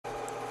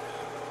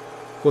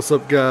What's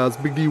up, guys?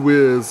 Big D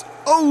Wiz,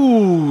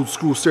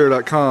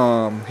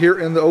 oldschoolstereo.com, here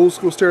in the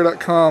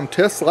oldschoolstereo.com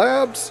test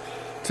labs.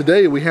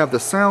 Today we have the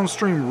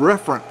Soundstream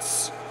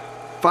Reference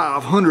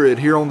 500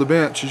 here on the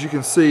bench. As you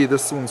can see,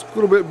 this one's a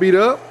little bit beat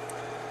up,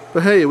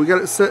 but hey, we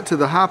got it set to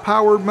the high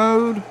powered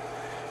mode,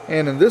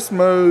 and in this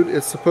mode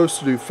it's supposed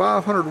to do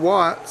 500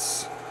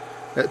 watts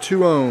at 2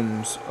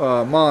 ohms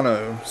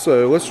mono.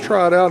 So let's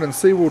try it out and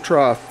see. We'll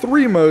try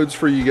 3 modes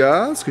for you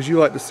guys because you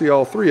like to see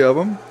all 3 of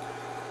them.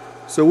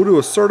 So we'll do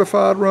a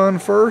certified run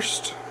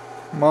first,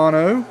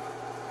 mono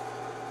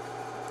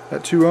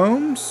at 2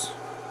 ohms.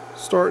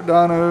 Start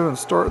dyno and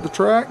start the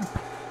track.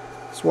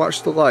 Let's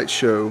watch the light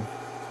show.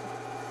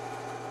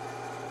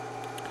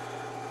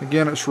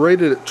 Again, it's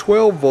rated at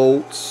 12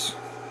 volts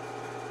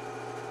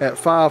at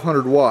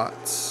 500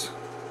 watts.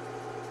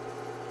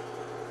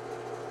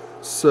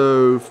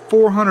 So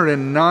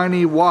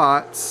 490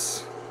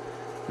 watts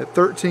at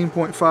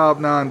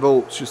 13.59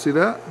 volts. You see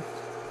that?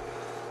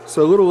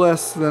 So a little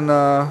less than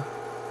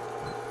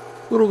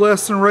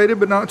rated,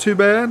 but not too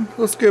bad.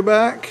 Let's go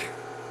back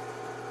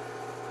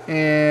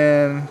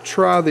and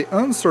try the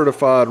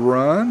uncertified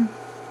run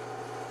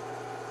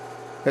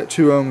at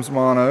 2 ohms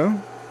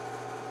mono.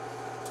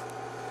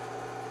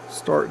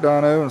 Start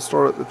dyno and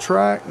start at the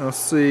track, and let's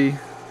see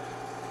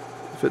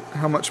if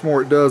how much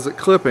more it does at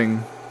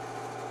clipping.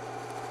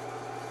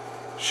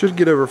 Should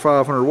get over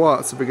 500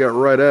 watts if we got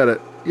right at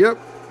it. Yep,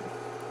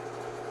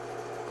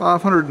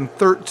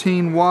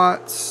 513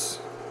 watts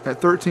at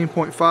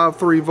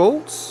 13.53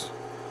 volts.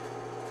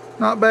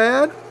 Not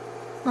bad.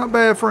 Not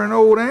bad for an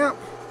old amp.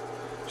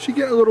 She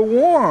getting a little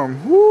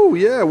warm. Woo,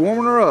 yeah,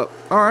 warming her up.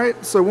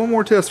 Alright, so one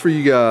more test for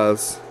you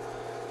guys.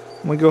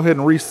 I'm going to go ahead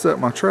and reset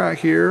my track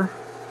here.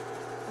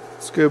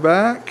 Let's go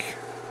back.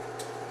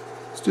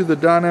 Let's do the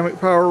dynamic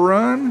power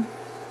run.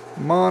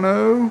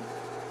 Mono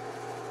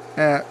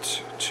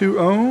at 2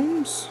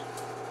 ohms.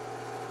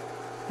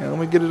 And let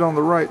me get it on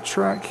the right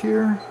track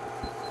here.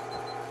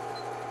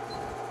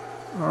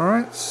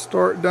 Alright,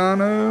 start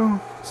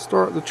dyno,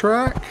 start the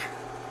track.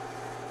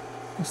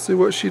 Let's see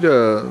what she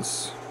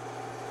does.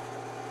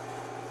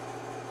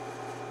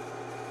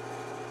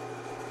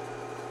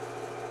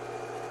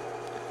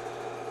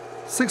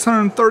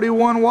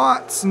 $631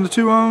 watts into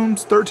 2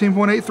 ohms,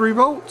 13.83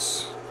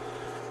 volts.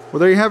 Well,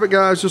 there you have it,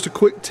 guys. Just a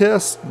quick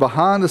test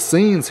behind the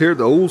scenes here at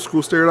the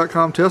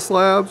oldschoolstereo.com test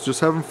labs.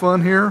 Just having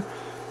fun here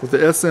with the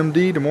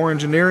SMD to More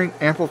Engineering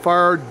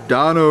amplifier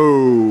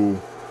dyno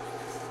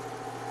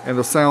and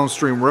the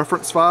Soundstream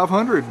Reference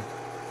 500.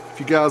 If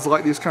you guys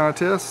like these kind of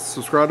tests,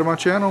 subscribe to my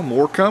channel.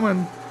 More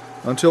coming.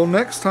 Until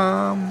next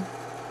time,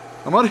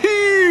 I'm out of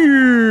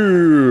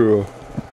here.